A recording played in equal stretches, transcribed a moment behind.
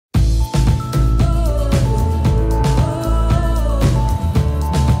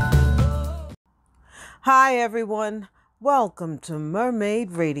Hi, everyone. Welcome to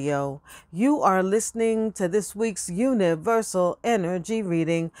Mermaid Radio. You are listening to this week's Universal Energy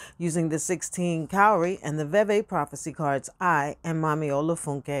reading using the 16 Cowrie and the Veve prophecy cards. I am Mami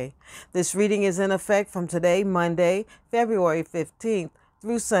Olufunke. This reading is in effect from today, Monday, February 15th,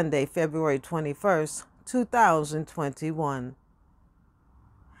 through Sunday, February 21st, 2021.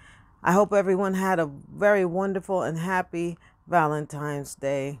 I hope everyone had a very wonderful and happy Valentine's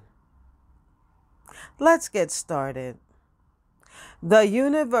Day. Let's get started. The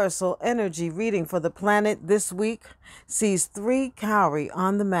universal energy reading for the planet this week sees 3 Cowrie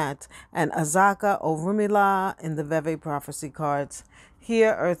on the mat and Azaka Orumila in the Veve prophecy cards.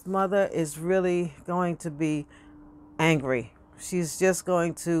 Here, Earth Mother is really going to be angry. She's just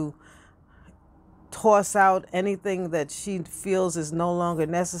going to toss out anything that she feels is no longer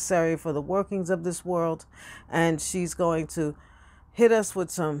necessary for the workings of this world, and she's going to hit us with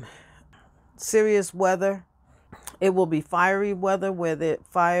some serious weather. It will be fiery weather where the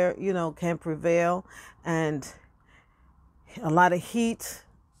fire, can prevail, and a lot of heat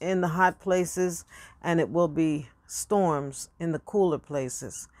in the hot places, and it will be storms in the cooler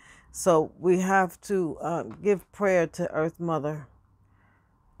places. So we have to give prayer to Earth Mother.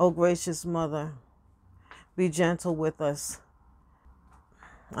 Oh, gracious Mother, be gentle with us.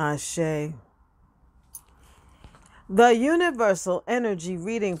 Ashe. The universal energy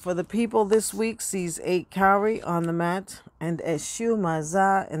reading for the people this week sees 8 Cowrie on the mat and Eshu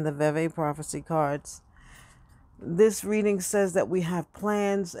Maza in the Veve prophecy cards. This reading says that we have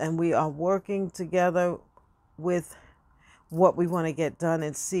plans and we are working together with what we want to get done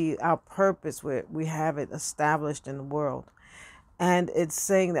and see our purpose where we have it established in the world. And it's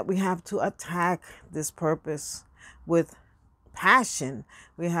saying that we have to attack this purpose with passion.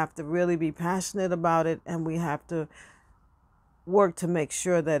 We have to really be passionate about it, and we have to work to make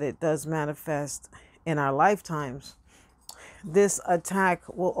sure that it does manifest in our lifetimes. This attack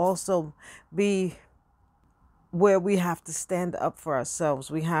will also be where we have to stand up for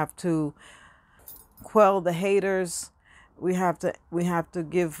ourselves. We have to quell the haters. We have to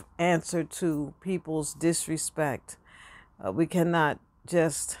give answer to people's disrespect. We cannot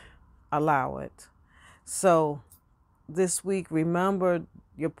just allow it. So this week, remember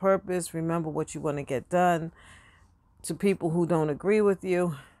your purpose. Remember what you want to get done. To people who don't agree with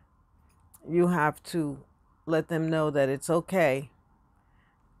you, you have to let them know that it's okay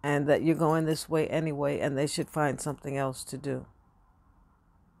and that you're going this way anyway, and they should find something else to do.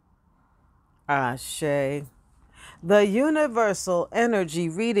 Ashe. The universal energy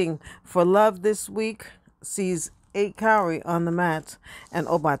reading for love this week sees 8 Cowrie on the mat and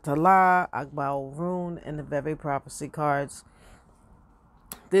Obatala Agbaorun in the Veve prophecy cards.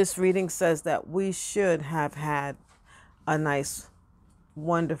 This reading says that we should have had a nice,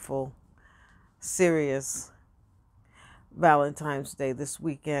 wonderful, serious Valentine's Day this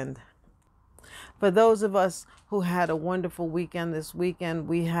weekend. For those of us who had a wonderful weekend this weekend,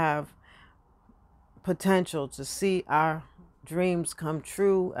 we have potential to see our dreams come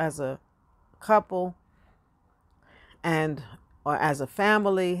true as a couple or as a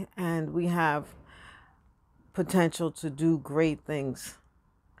family, and we have potential to do great things.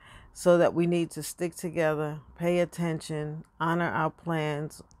 So that we need to stick together, pay attention, honor our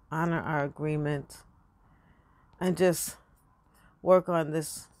plans, honor our agreement, and just work on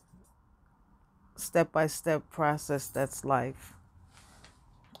this step-by-step process that's life.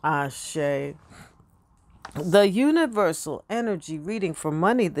 Ashe. The universal energy reading for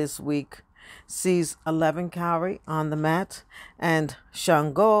money this week sees 11 Cowrie on the mat and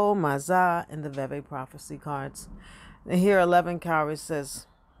Shango Maza in the Veve prophecy cards. And here 11 Cowrie says,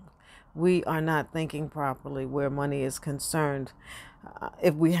 we are not thinking properly where money is concerned.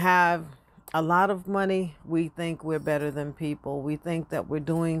 If we have a lot of money, we think we're better than people. We think that we're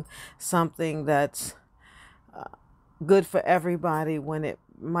doing something that's good for everybody when it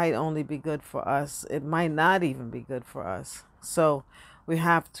might only be good for us. It might not even be good for us. So we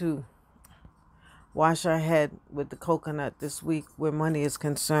have to wash our head with the coconut this week where money is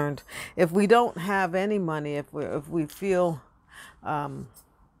concerned. If we don't have any money, if we feel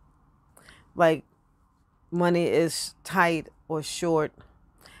like money is tight or short,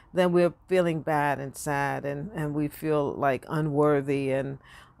 then we're feeling bad and sad, and we feel like unworthy and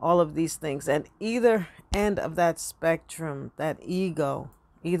all of these things. And either end of that spectrum, that ego,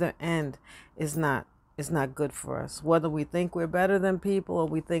 either end is not good for us. Whether we think we're better than people or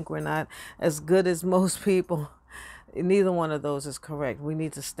we think we're not as good as most people, neither one of those is correct. We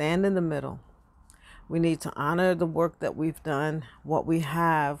need to stand in the middle. We need to honor the work that we've done, what we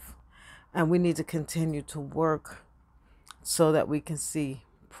have, and we need to continue to work so that we can see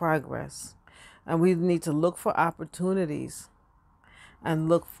progress. And we need to look for opportunities and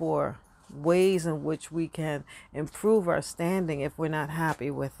look for ways in which we can improve our standing if we're not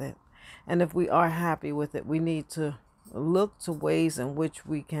happy with it. And if we are happy with it, we need to look to ways in which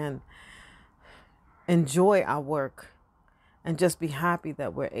we can enjoy our work and just be happy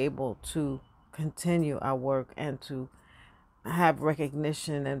that we're able to continue our work and to have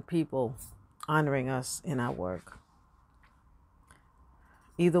recognition and people honoring us in our work.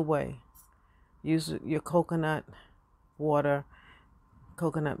 Either way, use your coconut water,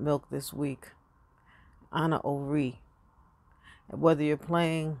 coconut milk this week. Honor Ori. Whether you're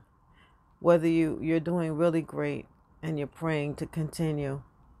playing, whether you're doing really great and you're praying to continue,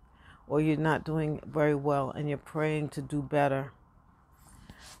 or you're not doing very well and you're praying to do better,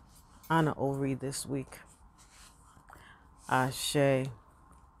 honor Ori this week. Ashe.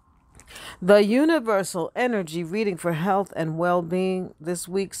 The universal energy reading for health and well-being this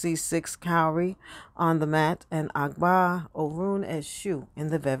week sees 6 Cowrie on the mat and Agba Orun Eshu in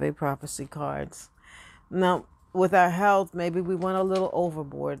the Veve prophecy cards. Now, with our health, maybe we went a little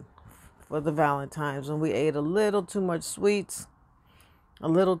overboard for the Valentines when we ate a little too much sweets, a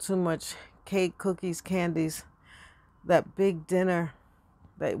little too much cake, cookies, candies, that big dinner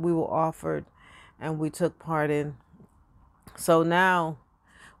that we were offered and we took part in. So now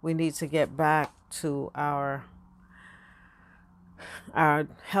we need to get back to our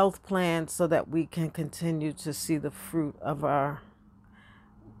health plan so that we can continue to see the fruit of our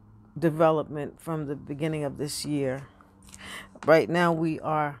development from the beginning of this year. Right now we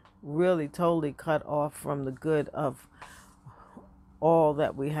are really totally cut off from the good of all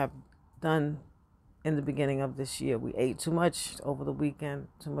that we have done in the beginning of this year. We ate too much over the weekend,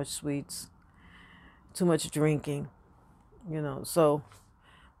 too much sweets, too much drinking, so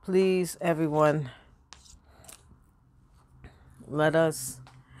please, everyone, let us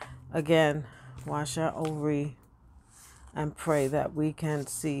again wash our Ori and pray that we can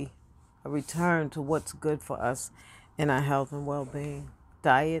see a return to what's good for us in our health and well-being,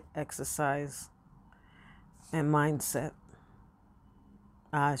 diet, exercise, and mindset.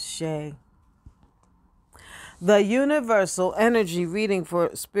 Ashe. The universal energy reading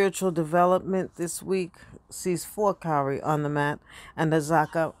for spiritual development this week sees 4 Cowrie on the mat and the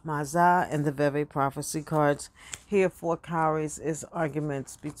Zaka Maza and the Veve prophecy cards. Here, 4 Cowries is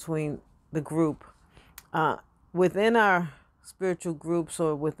arguments between the group. Within our spiritual groups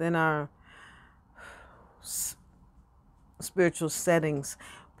or within our spiritual settings,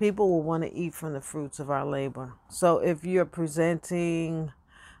 people will want to eat from the fruits of our labor. So if you're presenting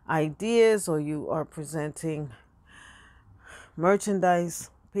ideas or you are presenting merchandise,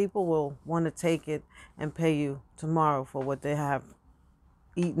 people will want to take it and pay you tomorrow for what they have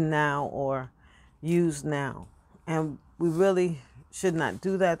eaten now or used now. And we really should not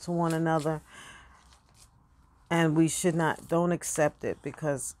do that to one another. And we don't accept it,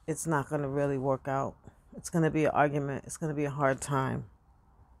 because it's not going to really work out. It's going to be an argument. It's going to be a hard time.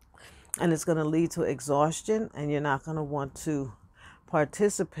 And it's going to lead to exhaustion, and you're not going to want to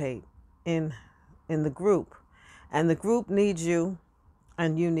participate in the group. And the group needs you,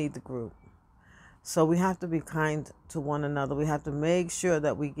 and you need the group. So we have to be kind to one another. We have to make sure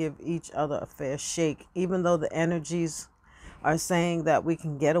that we give each other a fair shake. Even though the energies are saying that we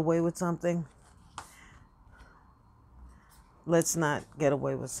can get away with something, let's not get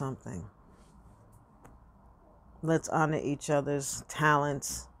away with something. Let's honor each other's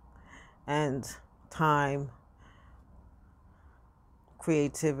talents and time,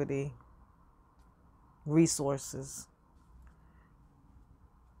 creativity, resources.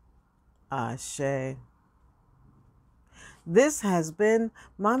 Ashe. This has been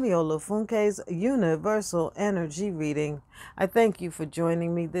Mami Olufunke's Universal Energy Reading. I thank you for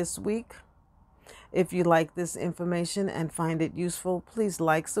joining me this week. If you like this information and find it useful, please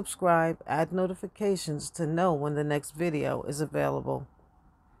like, subscribe, add notifications to know when the next video is available.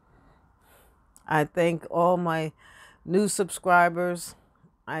 I thank all my new subscribers.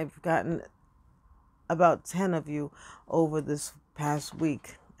 I've gotten about 10 of you over this past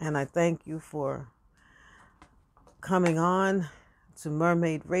week, and I thank you for coming on to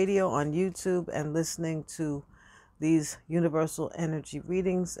Mermaid Radio on YouTube and listening to these universal energy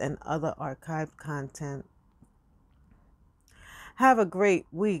readings and other archived content. Have a great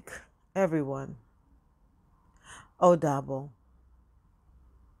week, everyone. Odabo.